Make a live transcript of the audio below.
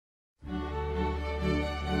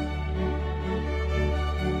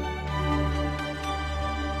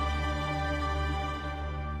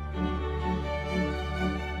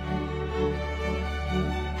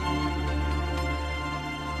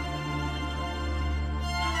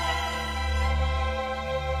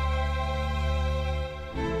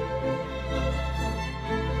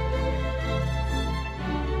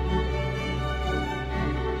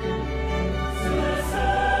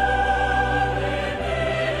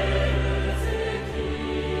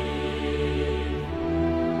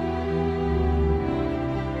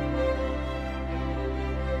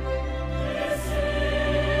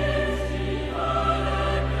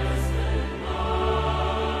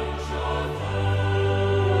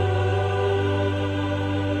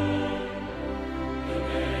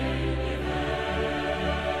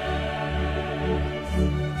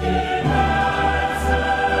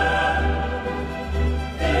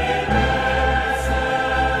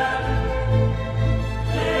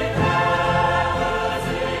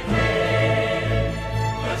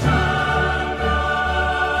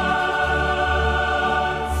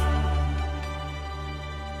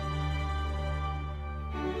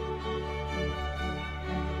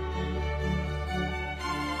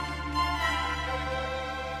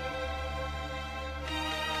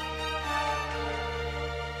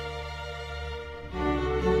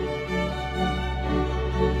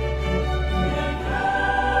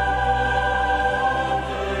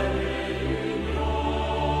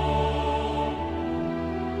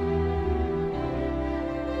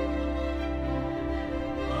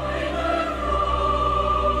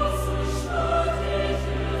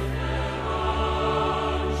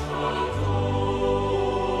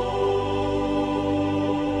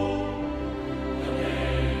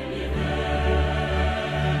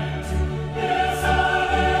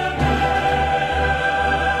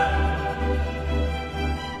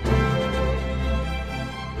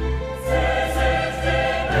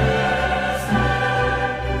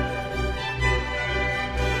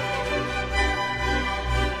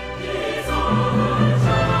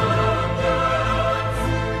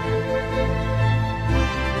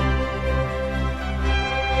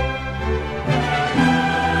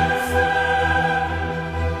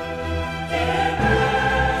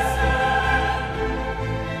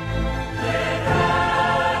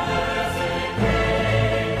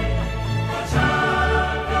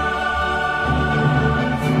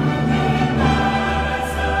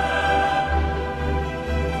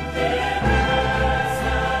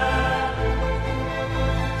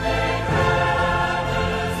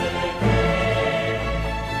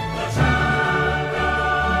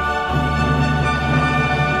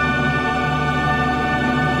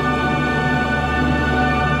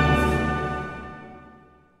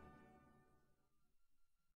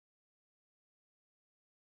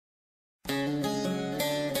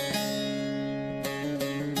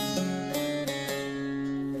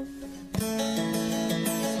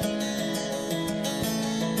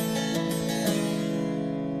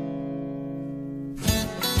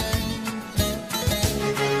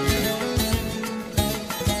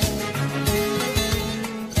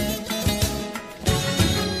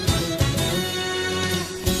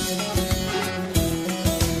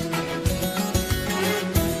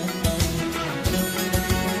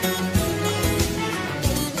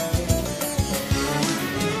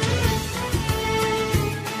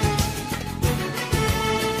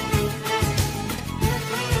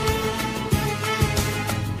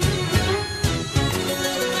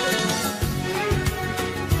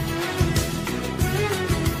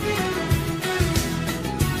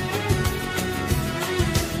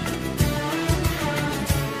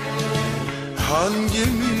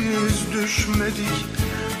Hangimiz düşmedik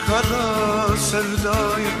kara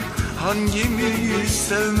sevdaya, hangimiz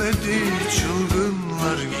sevmedik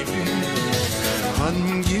çılgınlar gibi?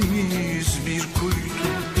 Hangimiz bir kuytu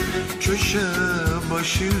köşe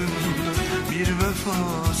başında bir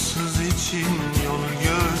vefasız için yol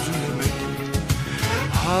gözlemedik?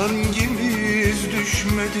 Hangimiz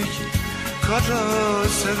düşmedik kara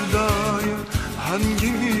sevdaya,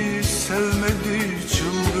 hangimiz sevmedik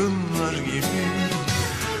çılgınlar gibi?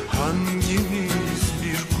 Hangimiz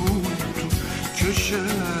bir kuytu köşe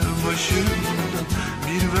başında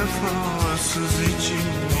bir vefasız için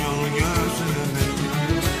yol gözlemedik?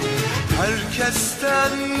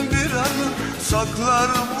 Herkesten bir anı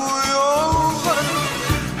saklar bu yollar,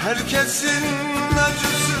 herkesin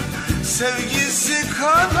acısı sevgisi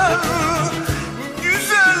kanar.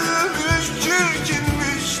 Güzelmiş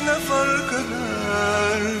çirkinmiş ne fark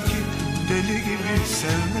eder ki? Deli gibi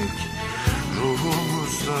sevmek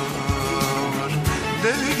ruhumuzda var,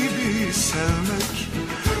 deli gibi sevmek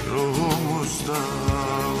ruhumuzda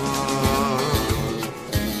var.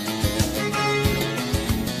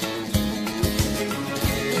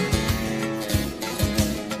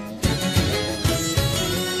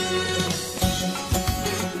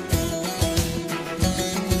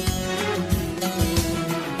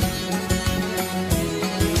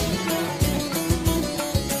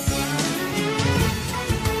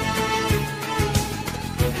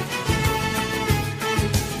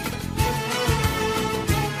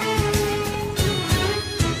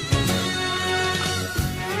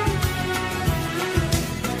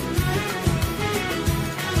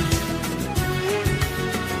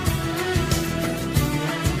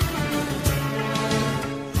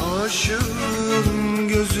 Aşığın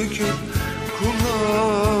gözü kör,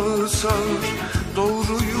 kulağı sağır,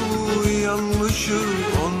 doğruyu yanlışı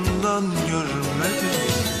ondan görmedi.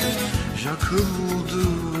 Yakıldı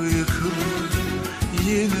yıkıldı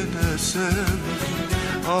yine de sevdi,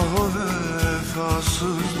 ah o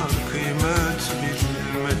vefasızlar kıymet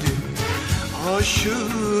bilmedi.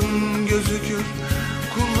 Aşığın gözü kör,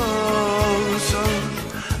 kulağı sağır,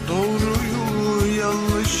 doğruyu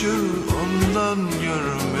yanlışı ondan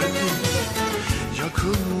görmedi.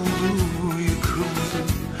 Yakıldı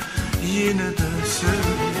yıkıldı yine de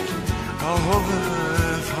sevdi, ah o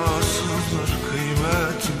vefasızlar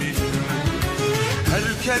kıymet bilmedi.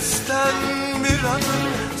 Herkesten bir anı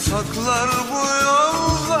saklar bu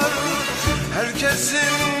yollar,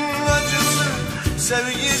 herkesin acısı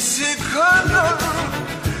sevgisi kanar.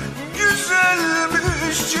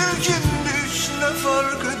 Güzelmiş çirkinmiş ne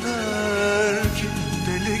fark eder ki?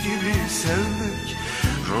 Deli gibi sevmek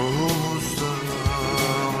ruhumuzda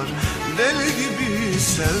var, deli gibi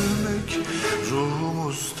sevmek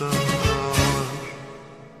ruhumuzda var.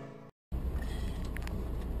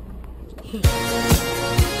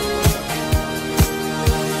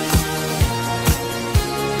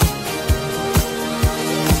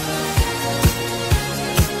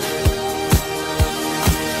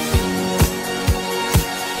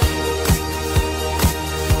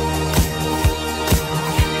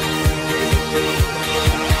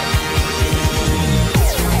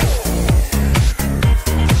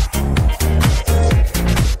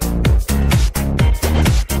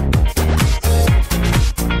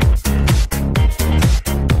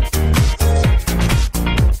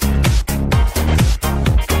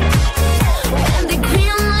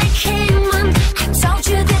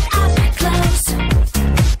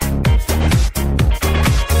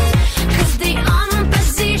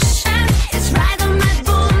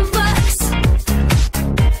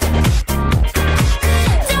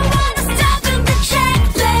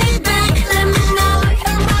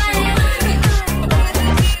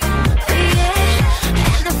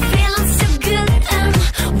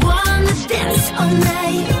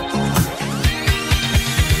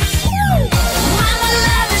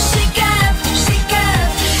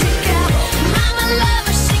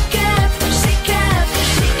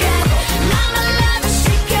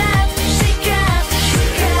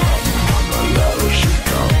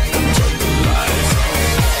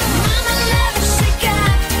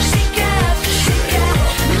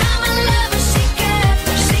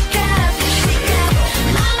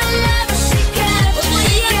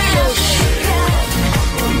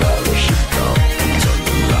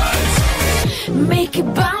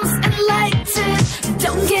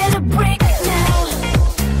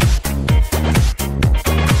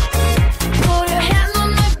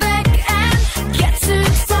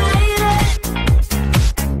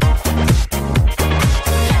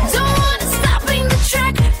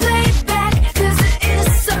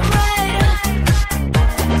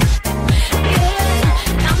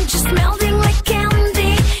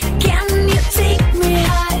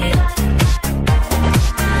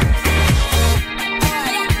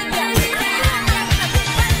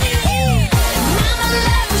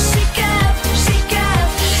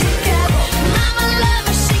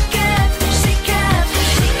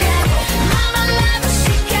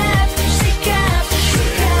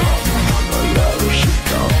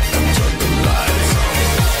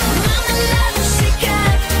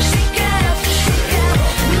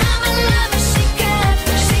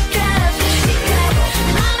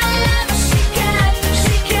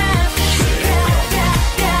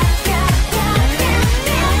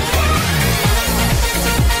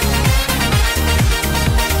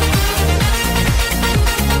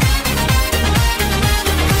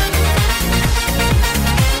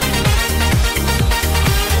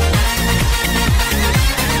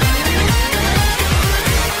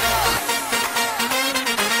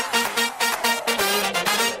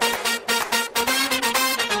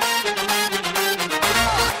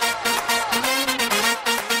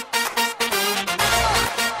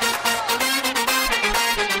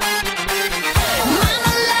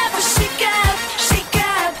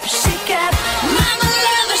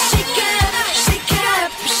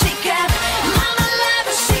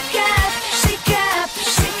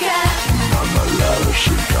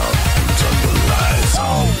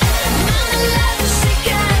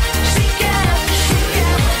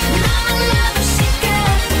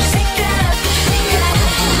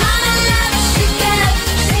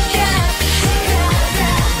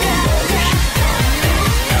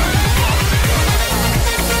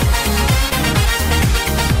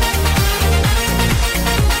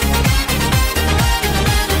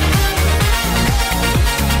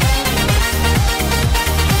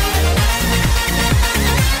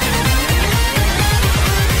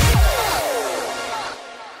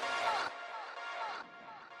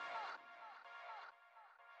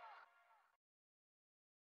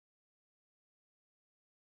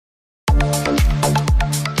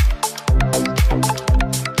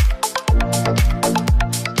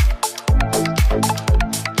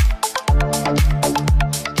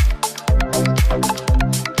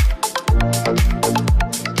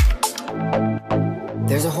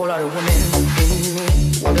 There's a whole lot of women in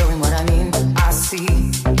me, wondering what I mean. I see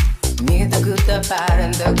me, the good, the bad,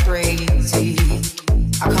 and the crazy.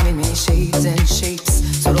 I come in many shades and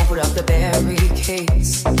shapes, so don't put up the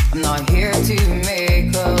barricades. I'm not here to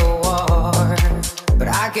make a war, but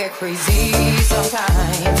I get crazy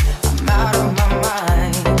sometimes. I'm out of my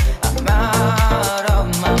mind, I'm out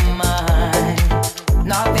of my mind.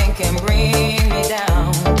 Nothing can bring me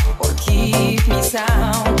down or keep me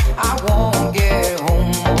sound. I won't get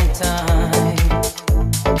home on time.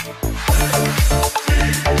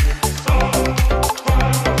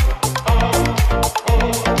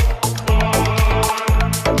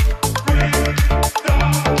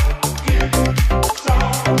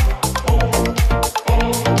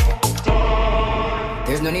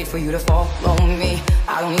 There's no need for you to follow me.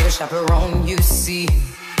 I don't need a chaperone, you see.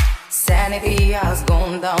 Sanity has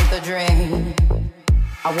gone down the drain.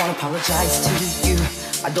 I won't apologize to you.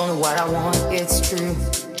 I don't know what I want, it's true.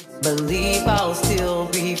 Believe I'll still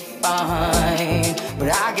be fine, but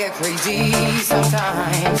I get crazy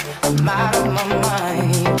sometimes. I'm out of my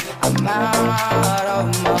mind, I'm out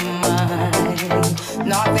of my mind.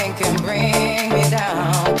 Nothing can bring me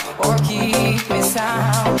down or keep me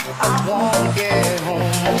sound. I won't get home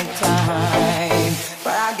on time,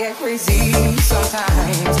 but I get crazy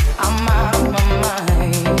sometimes. I'm out of my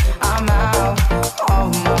mind, I'm out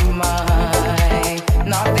of my mind.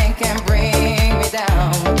 Nothing can bring me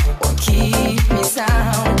down or keep me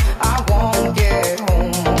sound. I won't get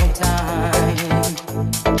home on time.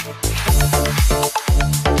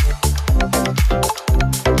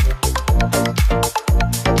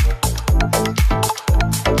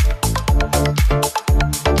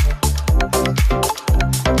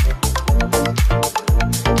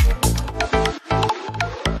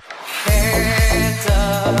 Heads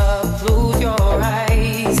up, close your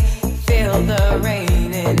eyes, feel the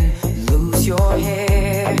rain and lose your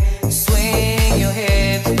hair. Swing your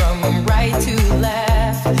hips from right to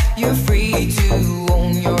left. You're free to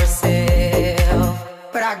own yourself,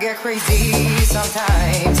 but I get crazy